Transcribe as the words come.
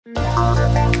Hello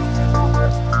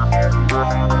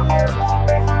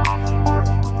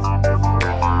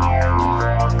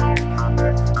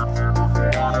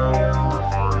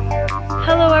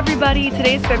everybody,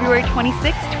 today is February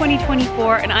 26,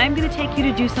 2024, and I'm going to take you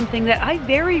to do something that I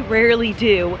very rarely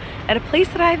do at a place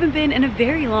that I haven't been in a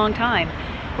very long time.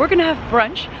 We're going to have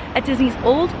brunch at Disney's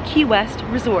Old Key West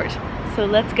Resort, so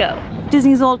let's go.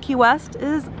 Disney's Old Key West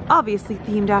is obviously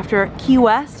themed after Key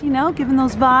West, you know, given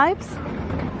those vibes.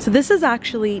 So this is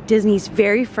actually Disney's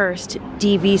very first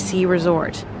DVC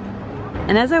resort.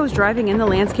 And as I was driving in, the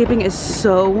landscaping is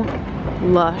so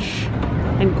lush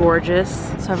and gorgeous.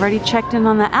 So I've already checked in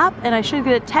on the app and I should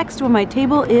get a text when my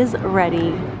table is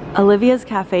ready. Olivia's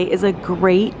Cafe is a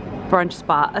great brunch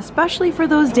spot, especially for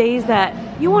those days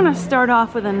that you want to start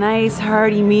off with a nice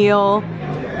hearty meal,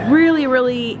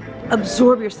 really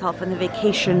absorb yourself in the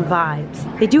vacation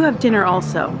vibes. They do have dinner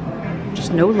also,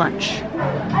 just no lunch.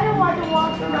 I don't want to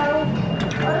walk around.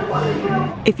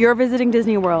 If you're visiting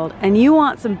Disney World and you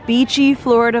want some beachy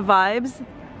Florida vibes,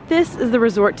 this is the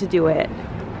resort to do it.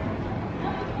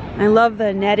 I love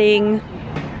the netting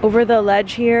over the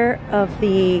ledge here of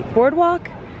the boardwalk.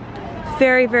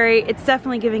 It's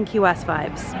definitely giving Key West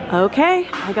vibes. Okay,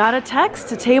 I got a text,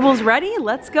 the table's ready,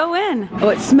 let's go in. Oh,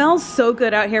 it smells so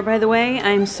good out here, by the way.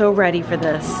 I'm so ready for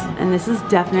this. And this is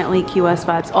definitely Key West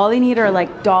vibes. All they need are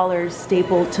like dollars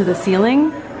stapled to the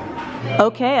ceiling.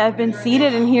 Okay, I've been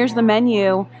seated and here's the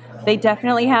menu. They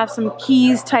definitely have some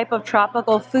Keys type of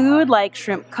tropical food like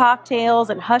shrimp cocktails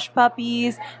and hush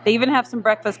puppies. They even have some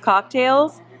breakfast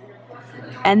cocktails.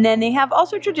 And then they have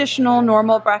also traditional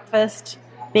normal breakfast,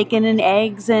 bacon and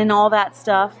eggs and all that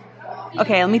stuff.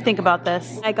 Okay, let me think about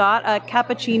this. I got a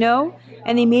cappuccino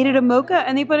and they made it a mocha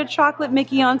and they put a chocolate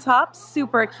Mickey on top.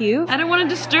 Super cute. I don't want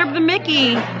to disturb the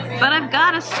Mickey, but I've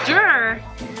got to stir.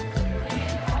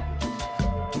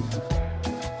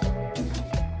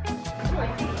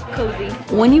 Cozy.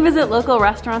 When you visit local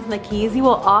restaurants in the Keys, you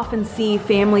will often see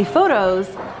family photos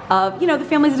of, you know, the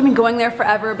families that have been going there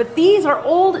forever, but these are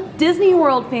old Disney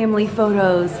World family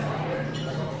photos.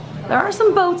 There are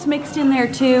some boats mixed in there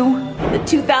too. The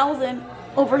 2000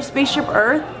 over Spaceship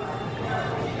Earth.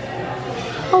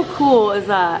 How cool is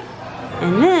that?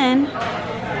 And then,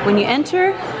 when you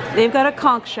enter, they've got a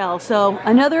conch shell. So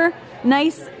another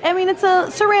nice, I mean it's a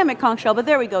ceramic conch shell, but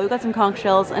there we go, we've got some conch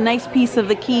shells. A nice piece of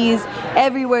the Keys.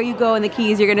 Everywhere you go in the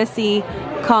Keys, you're gonna see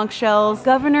conch shells.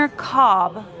 Governor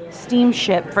Cobb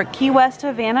steamship for Key West,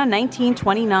 Havana,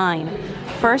 1929.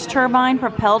 First turbine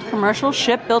propelled commercial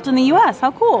ship built in the US.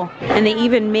 How cool. And they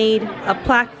even made a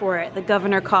plaque for it, the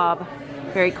Governor Cobb.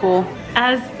 Very cool.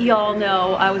 As y'all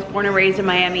know, I was born and raised in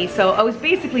Miami, so I was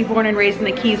basically born and raised in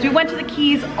the Keys. We went to the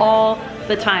Keys all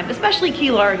the time, especially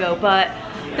Key Largo, but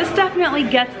this definitely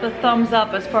gets the thumbs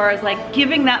up as far as like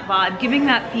giving that vibe, giving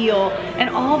that feel, and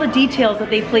all the details that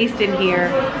they placed in here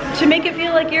to make it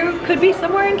feel like you could be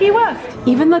somewhere in Key West.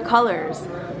 Even the colors,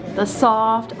 the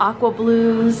soft aqua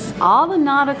blues, all the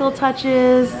nautical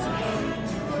touches.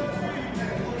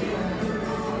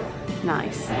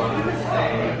 Nice.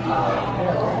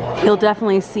 You'll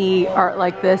definitely see art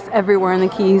like this everywhere in the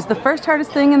Keys. The first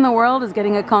hardest thing in the world is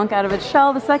getting a conch out of its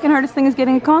shell. The second hardest thing is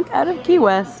getting a conch out of Key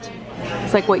West.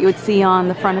 It's like what you would see on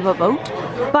the front of a boat.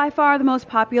 By far the most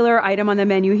popular item on the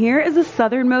menu here is the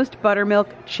southernmost buttermilk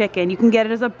chicken. You can get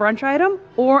it as a brunch item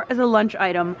or as a lunch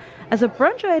item. As a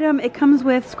brunch item, it comes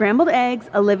with scrambled eggs,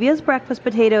 Olivia's breakfast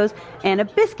potatoes, and a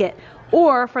biscuit.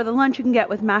 Or for the lunch, you can get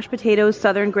with mashed potatoes,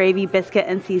 southern gravy, biscuit,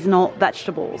 and seasonal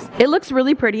vegetables. It looks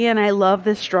really pretty and I love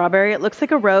this strawberry. It looks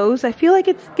like a rose. I feel like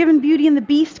it's given Beauty and the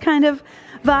Beast kind of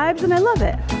vibes and I love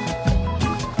it.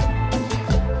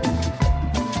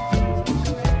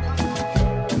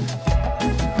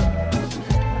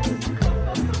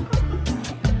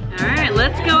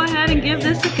 Let's go ahead and give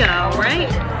this a go, right?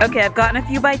 Okay, I've gotten a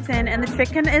few bites in and the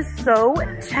chicken is so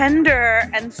tender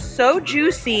and so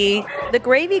juicy. The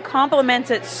gravy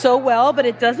complements it so well, but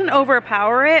it doesn't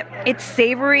overpower it. It's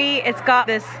savory, it's got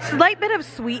this slight bit of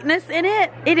sweetness in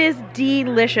it. It is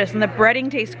delicious and the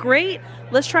breading tastes great.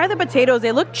 Let's try the potatoes.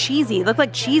 They look cheesy. They look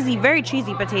like cheesy, very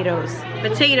cheesy potatoes.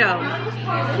 Potato.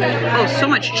 Oh, so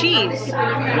much cheese.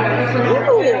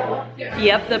 Ooh.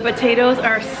 Yep, the potatoes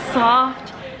are soft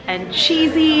and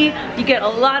cheesy. You get a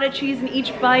lot of cheese in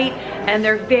each bite and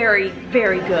they're very,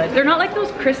 very good. They're not like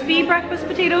those crispy breakfast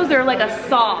potatoes. They're like a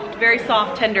soft, very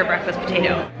soft, tender breakfast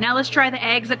potato. Now let's try the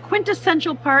eggs, a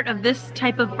quintessential part of this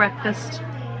type of breakfast.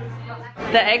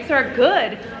 The eggs are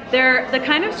good. They're the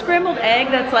kind of scrambled egg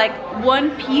that's like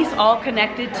one piece all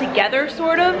connected together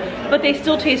sort of, but they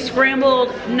still taste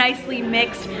scrambled, nicely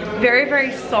mixed, very,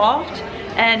 very soft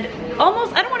and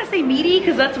almost, I don't want to say meaty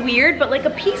because that's weird, but like a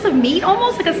piece of meat,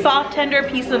 almost like a soft, tender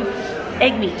piece of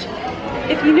egg meat.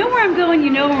 If you know where I'm going, you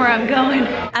know where I'm going.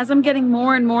 As I'm getting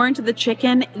more and more into the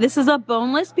chicken, this is a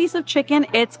boneless piece of chicken.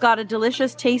 It's got a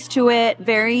delicious taste to it,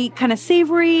 very kind of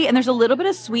savory, and there's a little bit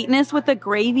of sweetness with the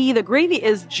gravy. The gravy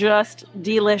is just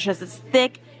delicious. It's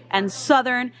thick and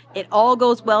southern. It all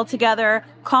goes well together,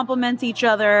 complements each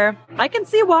other. I can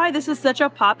see why this is such a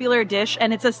popular dish,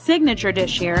 and it's a signature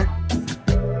dish here.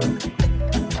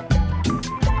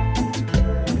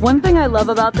 One thing I love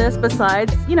about this,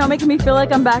 besides, you know, making me feel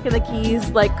like I'm back in the Keys,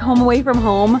 like home away from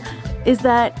home, is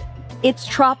that it's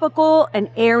tropical and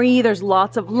airy. There's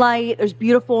lots of light. There's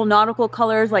beautiful nautical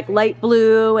colors like light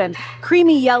blue and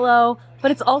creamy yellow, but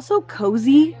it's also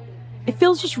cozy. It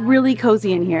feels just really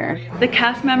cozy in here. The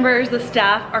cast members, the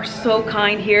staff are so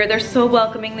kind here. They're so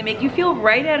welcoming. They make you feel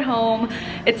right at home.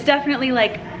 It's definitely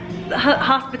like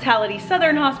hospitality,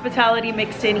 southern hospitality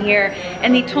mixed in here.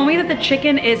 And they told me that the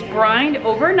chicken is brined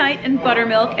overnight in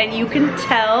buttermilk, and you can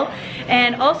tell.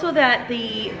 And also that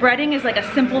the breading is like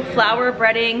a simple flour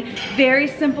breading, very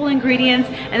simple ingredients,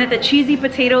 and that the cheesy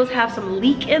potatoes have some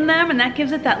leek in them, and that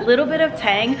gives it that little bit of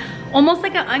tang, almost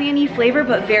like an oniony flavor,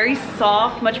 but very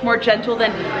soft, much more gentle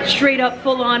than straight up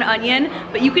full-on onion.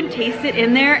 But you can taste it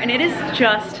in there, and it is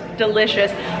just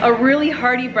delicious. A really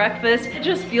hearty breakfast. It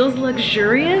just feels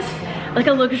luxurious, like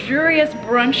a luxurious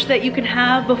brunch that you can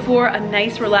have before a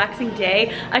nice relaxing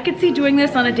day. I could see doing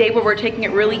this on a day where we're taking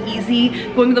it really easy,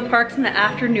 going to the parks in the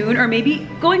afternoon, or maybe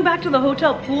going back to the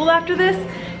hotel pool after this,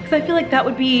 because I feel like that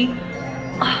would be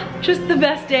just the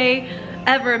best day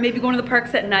ever. Maybe going to the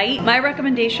parks at night. My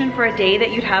recommendation for a day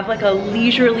that you'd have like a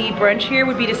leisurely brunch here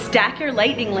would be to stack your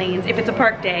lightning lanes if it's a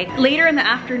park day later in the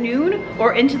afternoon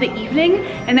or into the evening,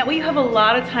 and that way you have a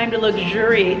lot of time to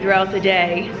luxuriate throughout the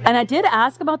day. And I did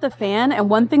ask about the fan, and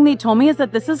one thing they told me is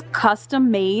that this is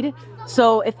custom made.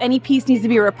 So if any piece needs to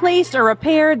be replaced or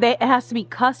repaired, it has to be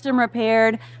custom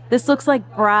repaired. This looks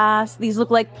like brass. These look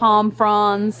like palm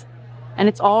fronds, and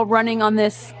it's all running on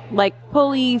this like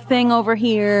pulley thing over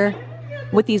here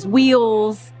with these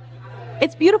wheels.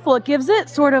 It's beautiful. It gives it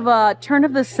sort of a turn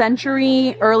of the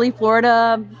century, early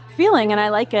Florida feeling, and I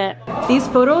like it. These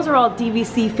photos are all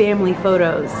DVC family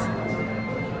photos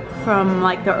from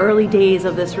like the early days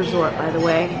of this resort, by the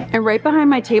way. And right behind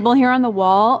my table here on the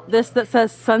wall, this that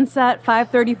says Sunset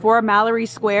 534 Mallory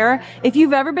Square. If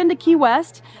you've ever been to Key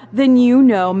West, then you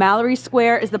know Mallory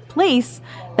Square is the place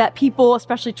that people,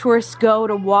 especially tourists, go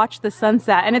to watch the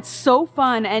sunset. And it's so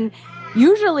fun. And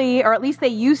usually, or at least they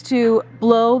used to,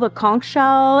 blow the conch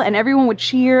shell and everyone would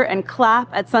cheer and clap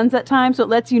at sunset time, so it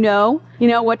lets you know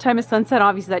what time is sunset.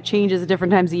 Obviously that changes at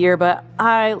different times of year, but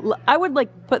I would like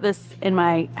put this in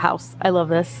my house. I love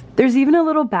this. There's even a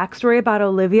little backstory about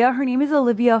Olivia. Her name is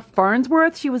Olivia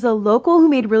Farnsworth. She was a local who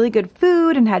made really good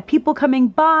food and had people coming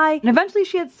by, and eventually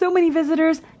she had so many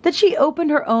visitors that she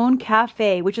opened her own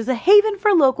cafe, which is a haven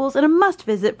for locals and a must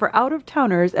visit for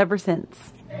out-of-towners ever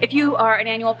since. If you are an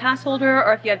annual pass holder,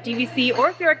 or if you have DVC, or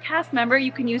if you're a cast member,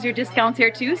 you can use your discounts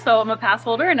here too. So I'm a pass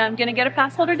holder and I'm gonna get a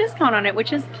pass holder discount on it,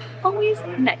 which is always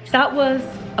nice. That was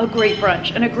a great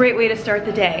brunch and a great way to start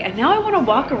the day. And now I wanna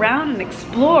walk around and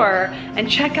explore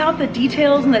and check out the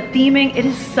details and the theming. It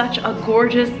is such a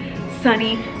gorgeous,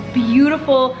 sunny,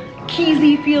 beautiful,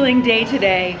 Keysy feeling day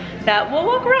today that we'll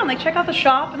walk around, like check out the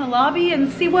shop and the lobby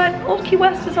and see what Old Key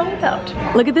West is all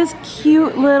about. Look at this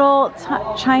cute little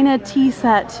China tea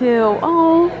set too.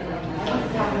 Oh,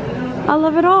 I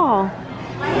love it all.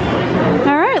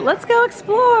 All right, let's go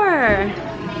explore.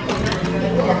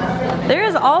 There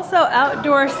is also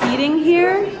outdoor seating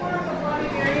here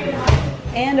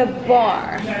and a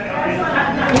bar.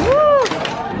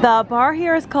 Woo! The bar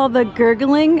here is called the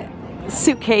Gurgling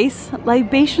Suitcase,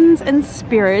 libations and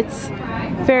spirits.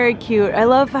 Very cute. I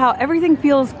love how everything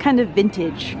feels kind of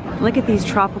vintage. Look at these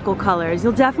tropical colors.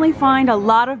 You'll definitely find a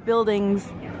lot of buildings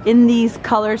in these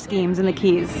color schemes in the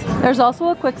Keys. There's also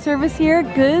a quick service here,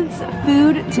 goods,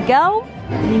 food to go.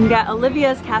 And you can get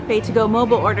Olivia's Cafe to Go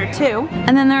mobile order too.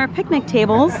 And then there are picnic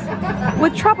tables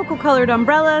with tropical colored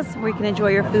umbrellas where you can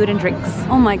enjoy your food and drinks.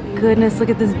 Oh my goodness, look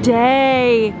at this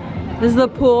day. This is the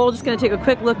pool. Just gonna take a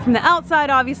quick look from the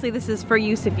outside. Obviously this is for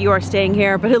use if you are staying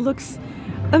here, but it looks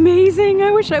amazing.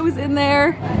 I wish I was in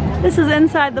there. This is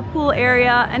inside the pool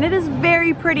area and it is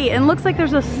very pretty, and looks like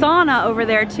there's a sauna over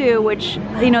there too, which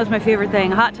you know is my favorite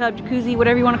thing. Hot tub, jacuzzi,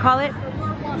 whatever you want to call it.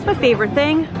 It's my favorite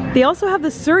thing. They also have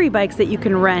the Surrey bikes that you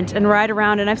can rent and ride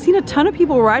around, and I've seen a ton of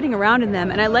people riding around in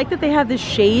them, and I like that they have this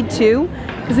shade too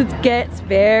because it gets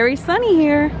very sunny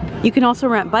here. You can also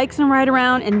rent bikes and ride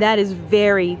around, and that is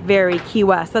very, very Key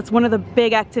West. That's one of the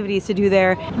big activities to do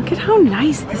there. Look at how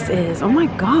nice this is. Oh my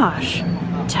gosh.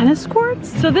 Tennis courts?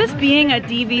 So this being a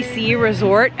DVC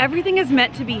resort, everything is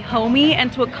meant to be homey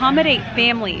and to accommodate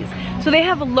families. So they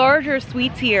have larger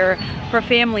suites here for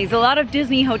families. A lot of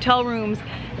Disney hotel rooms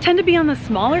tend to be on the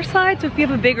smaller side, so if you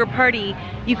have a bigger party,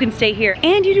 you can stay here.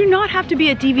 And you do not have to be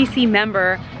a DVC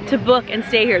member to book and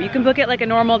stay here. You can book it like a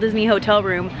normal Disney hotel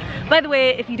room. By the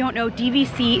way, if you don't know,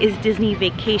 DVC is Disney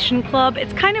Vacation Club.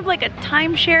 It's kind of like a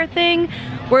timeshare thing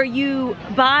where you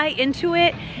buy into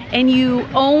it and you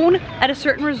own at a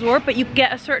certain resort, but you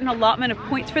get a certain allotment of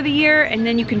points for the year, and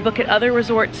then you can book at other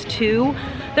resorts too.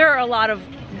 There are a lot of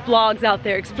blogs out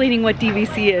there explaining what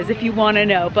DVC is if you want to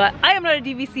know, but I am not a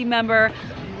DVC member,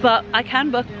 but I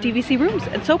can book DVC rooms,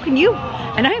 and so can you.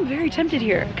 And I am very tempted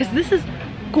here because this is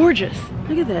gorgeous.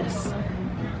 Look at this.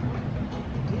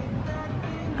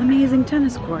 Amazing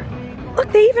tennis court.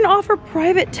 Look, they even offer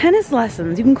private tennis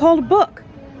lessons. You can call to book.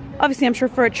 Obviously, I'm sure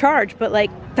for a charge, but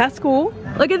like, that's cool.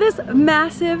 Look at this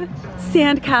massive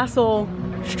sandcastle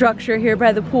structure here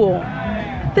by the pool.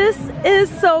 This is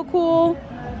so cool.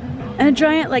 And a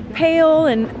giant like pail,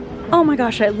 and oh my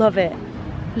gosh, I love it.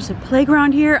 There's a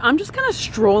playground here. I'm just kind of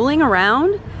strolling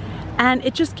around and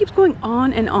it just keeps going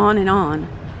on and on and on.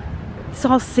 It's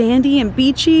all sandy and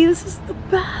beachy. This is the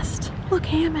best. Look,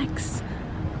 hammocks.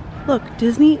 Look,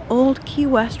 Disney Old Key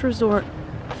West Resort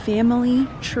family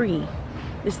tree.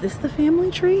 Is this the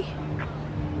family tree?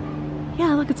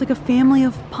 Yeah, look, it's like a family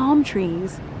of palm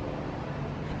trees.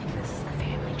 I think this is the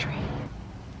family tree.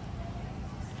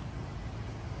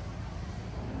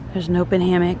 There's an open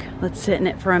hammock. Let's sit in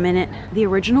it for a minute. The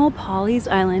original Polly's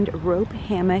Island rope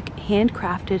hammock,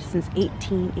 handcrafted since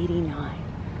 1889.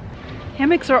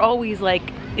 Hammocks are always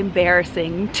like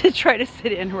embarrassing to try to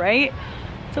sit in, right?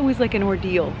 It's always like an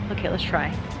ordeal. Okay, let's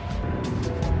try.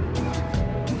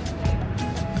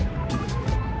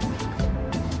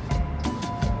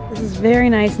 This is very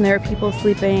nice, and there are people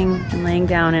sleeping and laying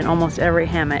down in almost every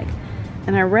hammock.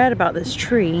 And I read about this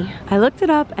tree. I looked it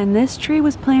up, and this tree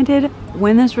was planted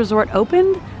when this resort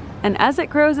opened, and as it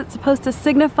grows, it's supposed to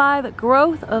signify the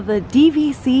growth of the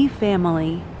DVC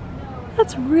family.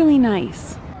 That's really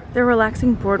nice. There are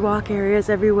relaxing boardwalk areas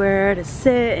everywhere to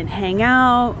sit and hang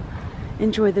out,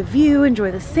 enjoy the view,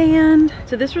 enjoy the sand.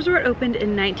 So this resort opened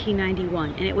in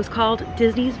 1991, and it was called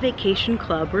Disney's Vacation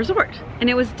Club Resort. And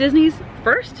it was Disney's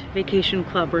first vacation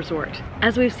club resort.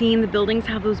 As we've seen, the buildings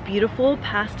have those beautiful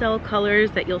pastel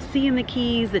colors that you'll see in the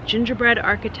Keys, the gingerbread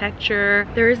architecture.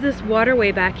 There is this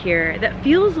waterway back here that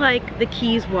feels like the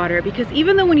Keys water, because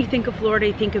even though when you think of Florida,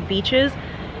 you think of beaches,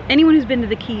 anyone who's been to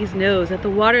the Keys knows that the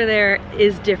water there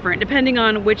is different depending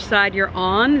on which side you're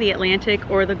on, the Atlantic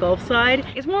or the Gulf side.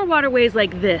 It's more waterways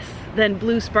like this than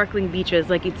blue sparkling beaches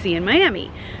like you'd see in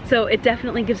Miami. So it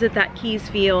definitely gives it that Keys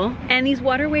feel. And these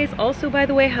waterways also, by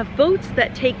the way, have boats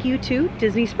that take you to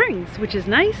Disney Springs, which is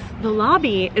nice. The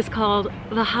lobby is called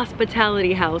the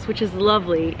Hospitality House, which is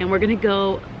lovely. And we're gonna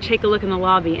go take a look in the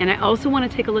lobby. And I also wanna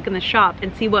take a look in the shop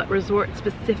and see what resort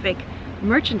specific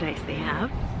merchandise they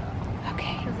have.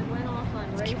 Okay,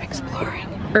 let's keep exploring.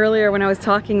 Earlier when I was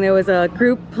talking, there was a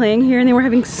group playing here and they were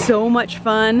having so much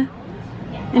fun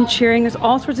and cheering. There's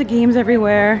all sorts of games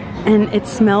everywhere, and it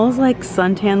smells like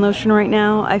suntan lotion right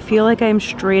now. I feel like I'm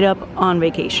straight up on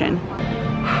vacation.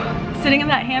 Sitting in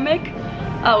that hammock,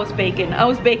 I was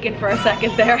baking for a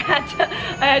second there.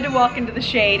 I had to walk into the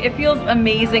shade. It feels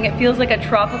amazing. It feels like a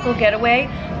tropical getaway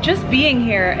just being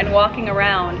here and walking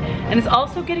around. And it's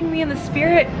also getting me in the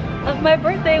spirit of my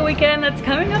birthday weekend that's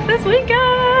coming up this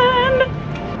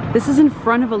weekend. This is in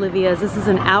front of Olivia's. This is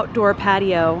an outdoor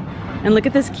patio. And look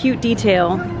at this cute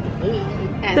detail.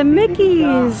 The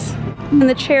Mickeys. And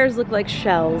the chairs look like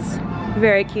shells.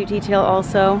 Very cute detail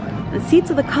also. The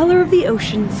seats are the color of the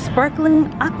ocean, sparkling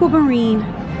aquamarine.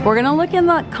 We're gonna look in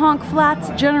the Conch Flats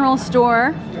General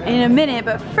Store in a minute,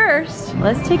 but first,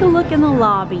 let's take a look in the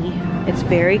lobby. It's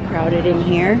very crowded in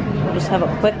here. We'll just have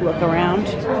a quick look around.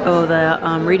 Oh,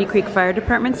 the Reedy Creek Fire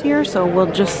Department's here, so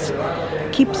we'll just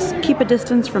keep a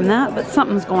distance from that, but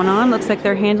something's going on. Looks like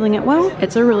they're handling it well.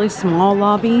 It's a really small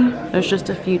lobby. There's just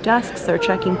a few desks. They're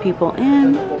checking people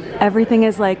in. Everything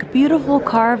is like beautiful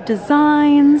carved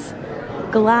designs,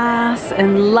 glass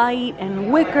and light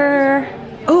and wicker.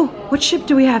 Oh, what ship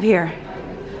do we have here?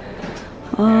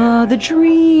 The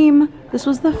Dream. This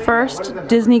was the first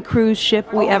Disney cruise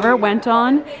ship we ever went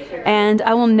on, and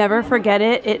I will never forget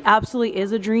it. It absolutely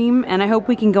is a dream, and I hope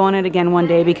we can go on it again one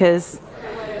day because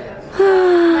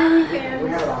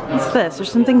what's this?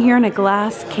 There's something here in a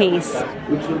glass case.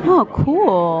 Oh,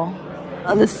 cool.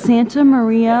 The Santa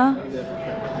Maria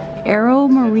Aero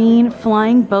Marine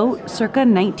flying boat circa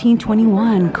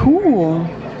 1921. Cool.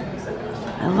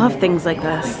 I love things like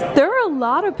this. There are a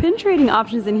lot of pin trading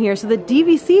options in here. So the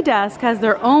DVC desk has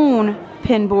their own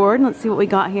pin board. Let's see what we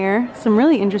got here. Some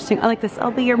really interesting, I like this,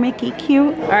 I'll be your Mickey,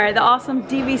 cute. All right, the awesome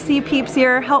DVC peeps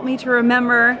here help me to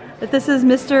remember that this is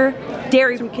Mr.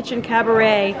 Dairy from Kitchen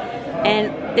Cabaret.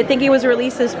 And I think it was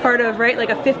released as part of, right, like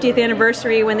a 50th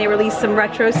anniversary when they released some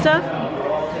retro stuff.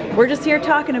 We're just here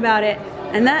talking about it.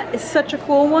 And that is such a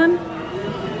cool one.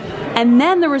 And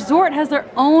then the resort has their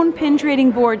own pin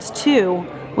trading boards too,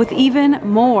 with even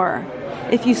more.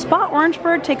 If you spot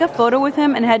Orangebird, take a photo with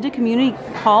him and head to Community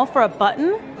Hall for a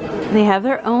button. They have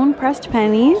their own pressed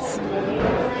pennies,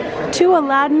 2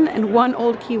 Aladdin and 1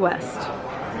 Old Key West.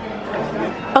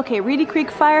 Okay, Reedy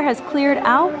Creek Fire has cleared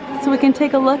out, so we can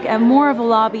take a look at more of the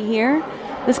lobby here.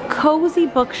 This cozy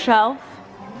bookshelf.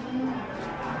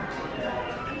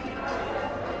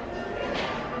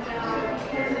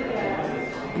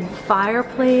 And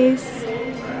fireplace.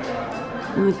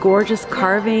 And the gorgeous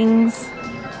carvings.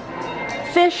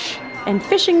 Fish and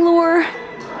fishing lure.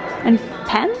 And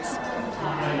pens?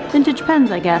 Vintage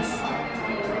pens, I guess.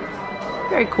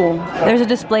 Very cool. There's a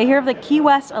display here of the Key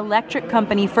West Electric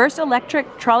Company first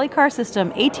electric trolley car system,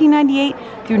 1898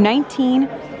 through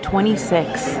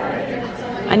 1926.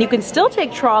 And you can still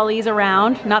take trolleys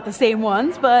around, not the same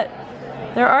ones, but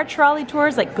there are trolley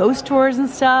tours, like ghost tours and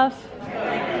stuff.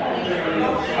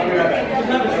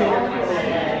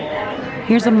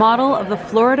 Here's a model of the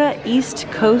Florida East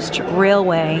Coast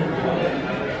Railway.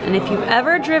 And if you've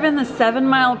ever driven the 7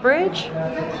 Mile Bridge,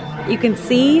 you can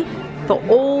see the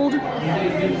old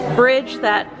bridge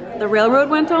that the railroad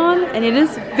went on, and it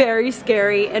is very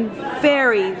scary and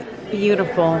very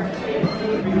beautiful.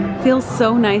 Feels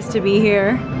so nice to be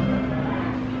here.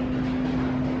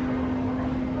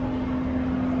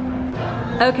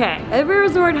 Okay, every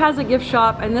resort has a gift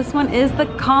shop, and this one is the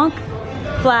Conch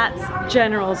Flats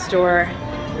General Store.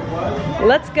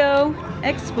 Let's go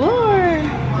explore.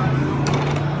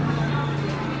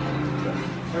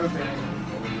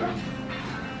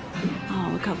 Oh,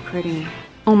 look how pretty.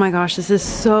 Oh my gosh, this is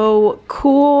so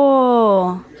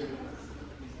cool.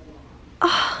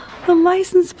 Oh, the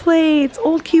license plates,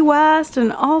 Old Key West,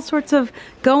 and all sorts of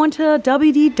going to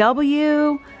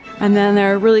WDW. And then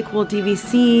there are really cool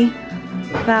DVC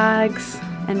bags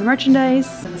and merchandise.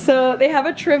 So they have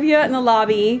a trivia in the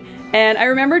lobby. And I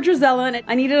remember Drizella, and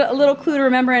I needed a little clue to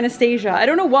remember Anastasia. I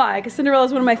don't know why, because Cinderella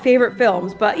is one of my favorite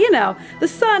films, but you know, the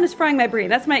sun is frying my brain.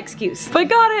 That's my excuse. But I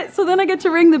got it, so then I get to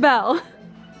ring the bell.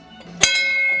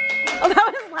 Oh,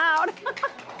 that was loud.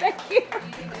 Thank you.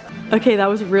 Okay, that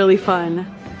was really fun.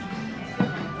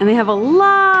 And they have a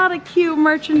lot of cute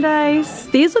merchandise.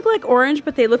 These look like orange,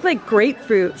 but they look like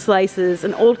grapefruit slices.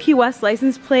 An Old Key West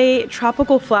license plate,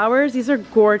 tropical flowers. These are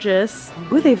gorgeous.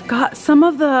 Ooh, they've got some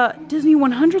of the Disney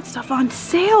 100 stuff on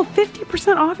sale.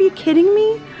 50% off, are you kidding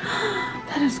me?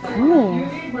 That is cool.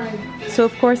 So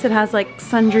of course it has like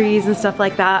sundries and stuff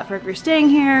like that for if you're staying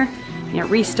here, you know,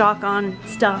 restock on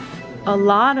stuff. A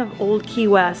lot of Old Key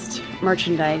West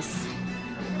merchandise.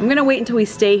 I'm gonna wait until we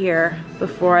stay here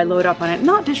before I load up on it.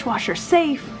 Not dishwasher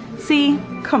safe. See,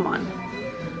 come on.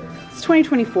 It's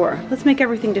 2024. Let's make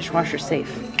everything dishwasher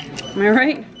safe. Am I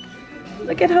right?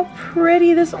 Look at how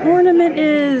pretty this ornament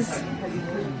is.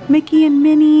 Mickey and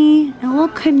Minnie, and a little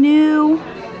canoe.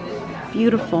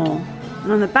 Beautiful.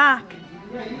 And on the back,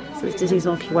 it says Disney's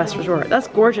Old Key West Resort. That's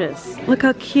gorgeous. Look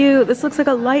how cute. This looks like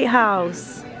a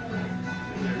lighthouse.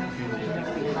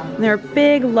 And there are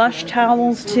big lush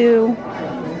towels too.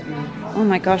 Oh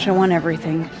my gosh, I want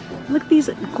everything. Look at these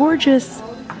gorgeous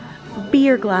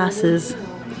beer glasses.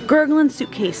 Gurgling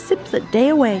suitcase, sips a day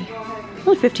away.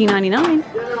 Only $15.99.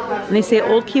 And they say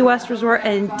Old Key West Resort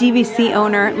and DVC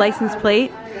owner license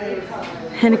plate.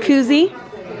 And a koozie.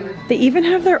 They even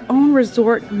have their own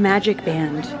resort magic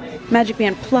band. Magic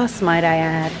Band Plus, might I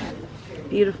add.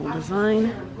 Beautiful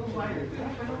design.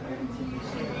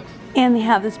 And they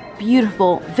have this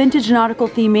beautiful vintage nautical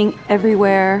theming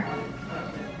everywhere.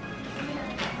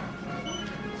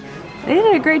 They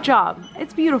did a great job.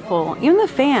 It's beautiful. Even the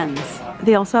fans.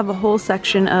 They also have a whole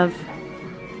section of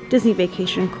Disney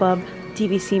Vacation Club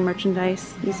DVC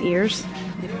merchandise. These ears.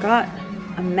 They've got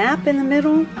a map in the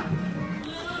middle.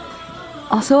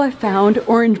 Also, I found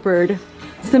Orangebird.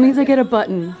 So that means I get a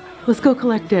button. Let's go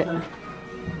collect it.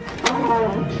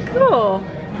 Cool.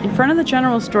 In front of the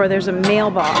general store, there's a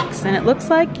mailbox. And it looks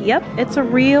like, yep, it's a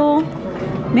real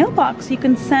mailbox. You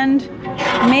can send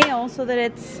mail so that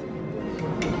it's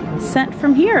sent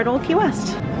from here at Old Key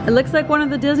West. It looks like one of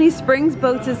the Disney Springs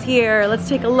boats is here. Let's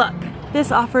take a look.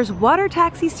 This offers water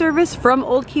taxi service from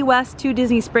Old Key West to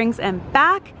Disney Springs and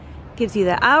back. gives you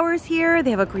the hours here. They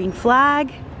have a green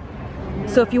flag.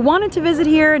 So if you wanted to visit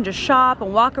here and just shop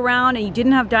and walk around and you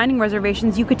didn't have dining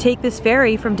reservations, you could take this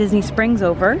ferry from Disney Springs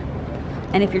over.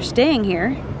 And if you're staying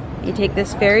here, you take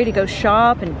this ferry to go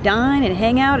shop and dine and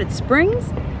hang out at Springs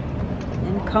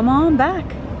and come on back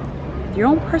with your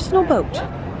own personal boat.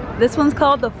 This one's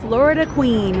called the Florida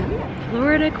Queen.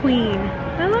 Florida Queen.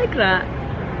 I like that.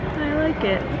 I like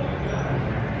it.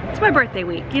 It's my birthday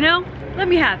week, you know? Let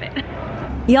me have it.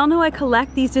 Y'all know I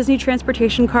collect these Disney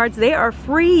transportation cards. They are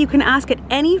free. You can ask at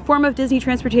any form of Disney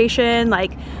transportation,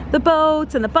 like the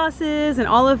boats and the buses and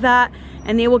all of that,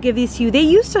 and they will give these to you. They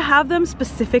used to have them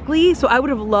specifically, so I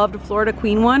would have loved a Florida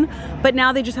Queen one, but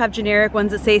now they just have generic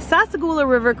ones that say Sassagoula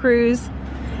River Cruise,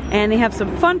 and they have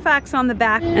some fun facts on the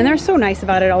back, and they're so nice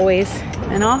about it always.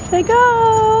 And off they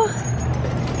go.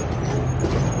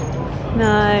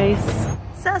 Nice.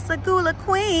 Sassagoula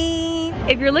Queen.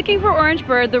 If you're looking for Orange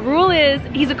Bird, the rule is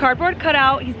he's a cardboard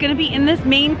cutout. He's gonna be in this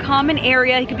main common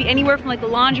area. He could be anywhere from like the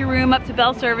laundry room up to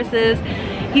bell services.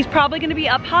 He's probably gonna be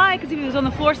up high because if he was on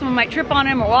the floor, someone might trip on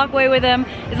him or walk away with him.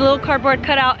 It's a little cardboard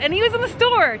cutout. And he was in the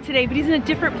store today, but he's in a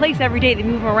different place every day. They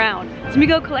move him around. So let me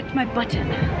go collect my button,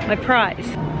 my prize.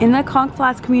 In the Conch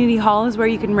Flats Community Hall is where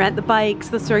you can rent the bikes,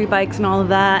 the Surrey bikes and all of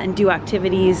that, and do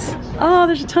activities. Oh,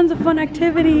 there's tons of fun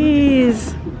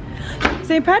activities.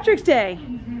 St. Patrick's Day.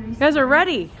 You guys are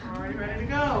ready. Already ready to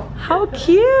go. How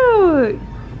cute.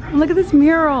 Look at this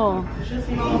mural.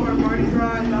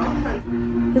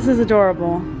 This is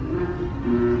adorable.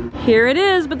 Here it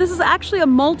is, but this is actually a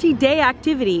multi-day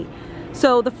activity.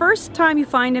 So the first time you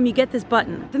find him, you get this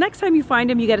button. The next time you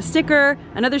find him, you get a sticker,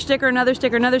 another sticker, another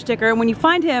sticker, another sticker. And when you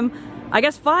find him, I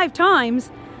guess 5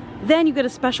 times, then you get a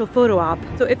special photo op.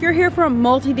 So if you're here for a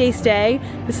multi-day stay,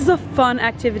 this is a fun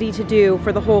activity to do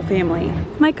for the whole family.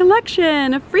 My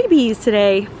collection of freebies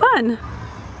today, fun.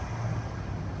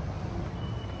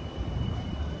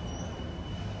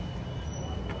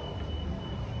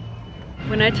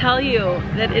 When I tell you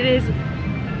that it is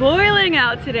boiling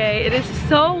out today, it is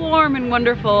so warm and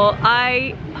wonderful.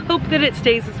 I hope that it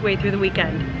stays this way through the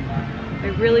weekend. I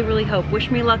really, really hope. Wish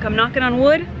me luck. I'm knocking on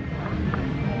wood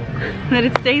that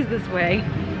it stays this way.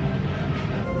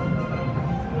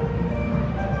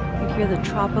 You hear the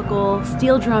tropical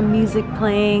steel drum music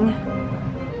playing.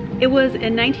 It was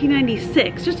in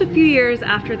 1996, just a few years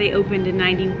after they opened in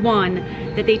 91,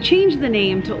 that they changed the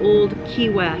name to Old Key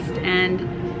West, and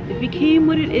it became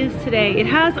what it is today. It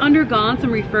has undergone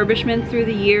some refurbishments through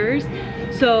the years,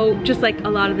 so just like a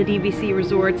lot of the DVC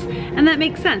resorts, and that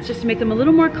makes sense, just to make them a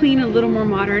little more clean and a little more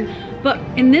modern. But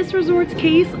in this resort's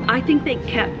case, I think they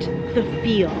kept the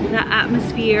feel, the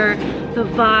atmosphere, the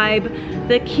vibe,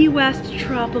 the Key West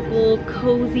tropical,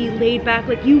 cozy, laid back,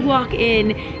 like you walk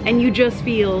in and you just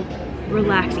feel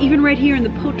relaxed. Even right here in the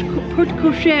porte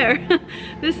cochere,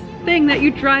 this thing that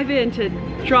you drive in to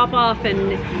drop off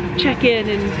and check in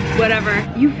and whatever,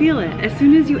 you feel it. As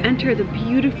soon as you enter the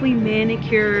beautifully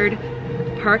manicured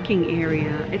parking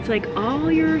area, it's like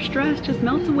all your stress just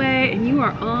melts away and you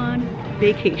are on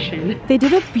vacation. They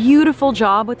did a beautiful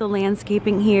job with the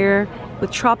landscaping here with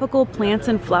tropical plants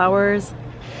and flowers.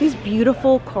 These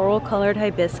beautiful coral colored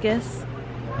hibiscus.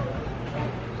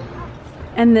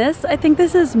 And this, I think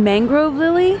this is mangrove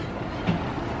lily,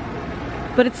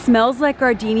 but it smells like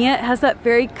gardenia. It has that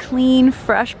very clean,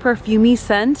 fresh, perfumey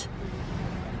scent.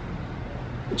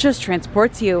 It just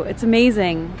transports you. It's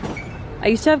amazing. I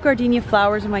used to have gardenia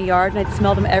flowers in my yard and I'd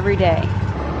smell them every day.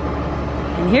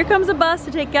 And here comes a bus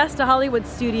to take guests to Hollywood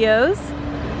Studios.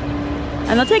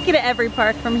 And they'll take you to every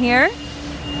park from here.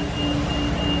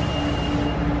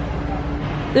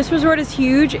 This resort is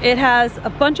huge. It has a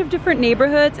bunch of different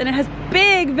neighborhoods and it has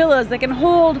big villas that can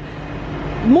hold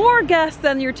more guests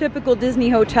than your typical Disney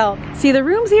hotel. See, the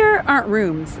rooms here aren't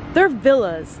rooms. They're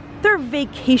villas. They're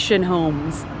vacation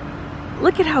homes.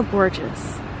 Look at how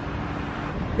gorgeous.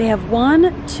 They have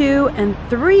 1, 2, and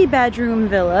 3 bedroom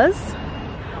villas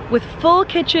with full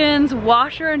kitchens,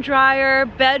 washer and dryer,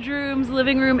 bedrooms,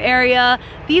 living room area.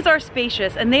 These are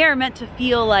spacious and they are meant to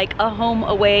feel like a home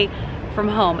away from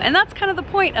home. And that's kind of the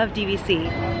point of DVC.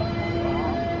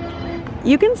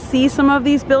 You can see some of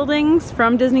these buildings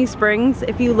from Disney Springs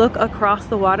if you look across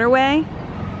the waterway.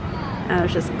 And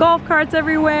there's just golf carts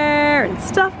everywhere and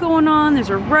stuff going on. There's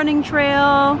a running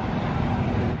trail.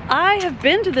 I have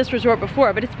been to this resort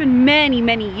before, but it's been many,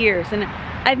 many years and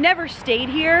I've never stayed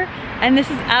here, and this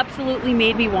has absolutely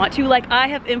made me want to. Like, I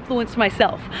have influenced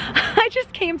myself. I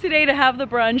just came today to have the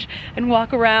brunch and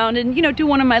walk around and, you know, do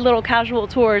one of my little casual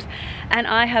tours, and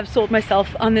I have sold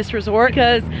myself on this resort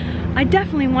because I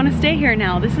definitely want to stay here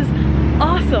now. This is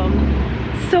awesome.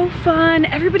 So fun.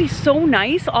 Everybody's so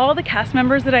nice. All the cast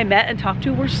members that I met and talked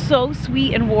to were so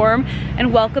sweet and warm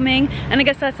and welcoming. And I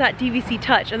guess that's that DVC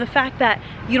touch. And the fact that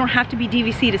you don't have to be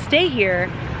DVC to stay here,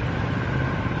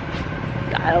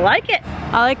 I like it.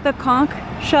 I like the conch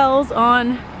shells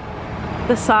on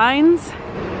the signs.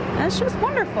 That's just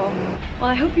wonderful. Well,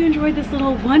 I hope you enjoyed this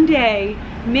little one-day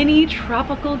mini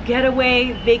tropical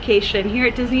getaway vacation here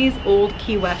at Disney's Old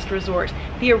Key West Resort,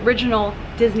 the original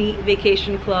Disney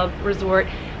Vacation Club resort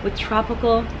with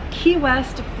tropical Key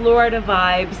West, Florida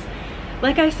vibes.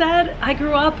 Like I said, I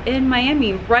grew up in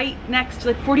Miami, right next to,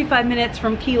 like 45 minutes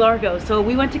from Key Largo. So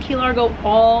we went to Key Largo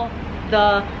all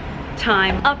the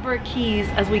time. Upper Keys,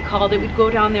 as we called it. We'd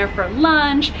go down there for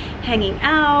lunch, hanging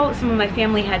out. Some of my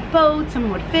family had boats,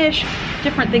 someone would fish,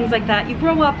 different things like that. You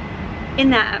grow up in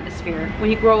that atmosphere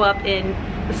when you grow up in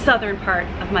the southern part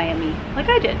of Miami, like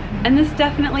I did. And this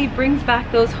definitely brings back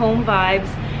those home vibes.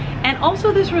 And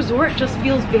also this resort just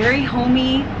feels very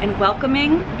homey and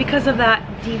welcoming because of that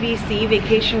DVC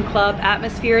Vacation Club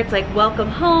atmosphere. It's like welcome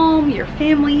home, your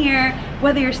family here,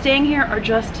 whether you're staying here or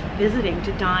just visiting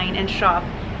to dine and shop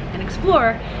and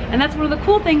explore. And that's one of the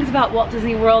cool things about Walt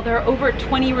Disney World. There are over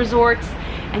 20 resorts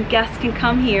and guests can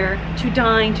come here to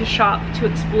dine, to shop, to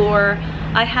explore.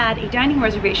 I had a dining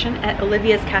reservation at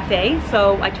Olivia's Cafe,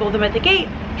 so I told them at the gate,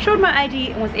 showed my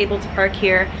ID, and was able to park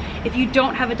here. If you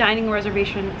don't have a dining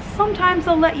reservation, sometimes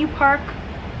they'll let you park.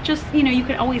 Just, you know, you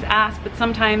can always ask, but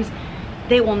sometimes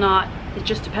they will not. It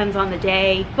just depends on the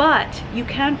day. But you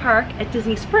can park at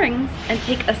Disney Springs and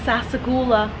take a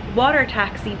Sassagoula water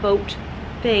taxi boat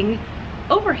thing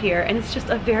over here, and it's just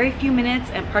a very few minutes,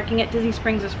 and parking at Disney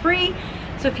Springs is free.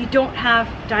 So if you don't have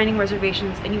dining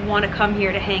reservations and you want to come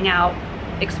here to hang out,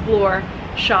 explore,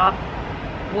 shop,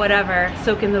 whatever,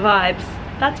 soak in the vibes,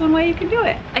 that's one way you can do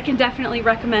it. I can definitely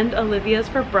recommend Olivia's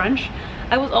for brunch.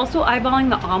 I was also eyeballing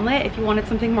the omelet if you wanted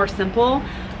something more simple,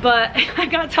 but I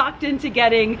got talked into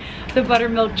getting the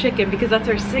buttermilk chicken because that's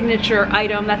our signature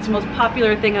item. That's the most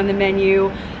popular thing on the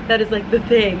menu. That is like the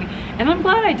thing. And I'm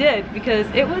glad I did because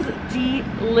it was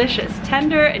delicious.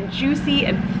 Tender and juicy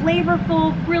and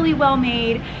flavorful, really well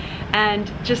made.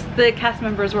 And just the cast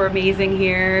members were amazing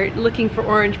here, looking for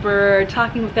Orange Bird,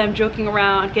 talking with them, joking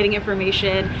around, getting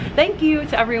information. Thank you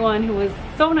to everyone who was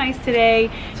so nice today.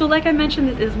 So like I mentioned,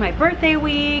 this is my birthday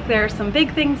week. There are some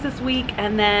big things this week,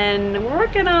 and then we're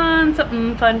working on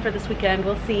something fun for this weekend.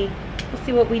 We'll see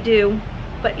what we do.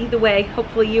 But either way,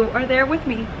 hopefully you are there with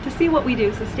me to see what we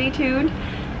do, so stay tuned.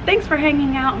 Thanks for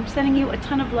hanging out. I'm sending you a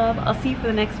ton of love. I'll see you for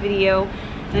the next video.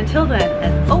 And until then,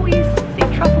 as always,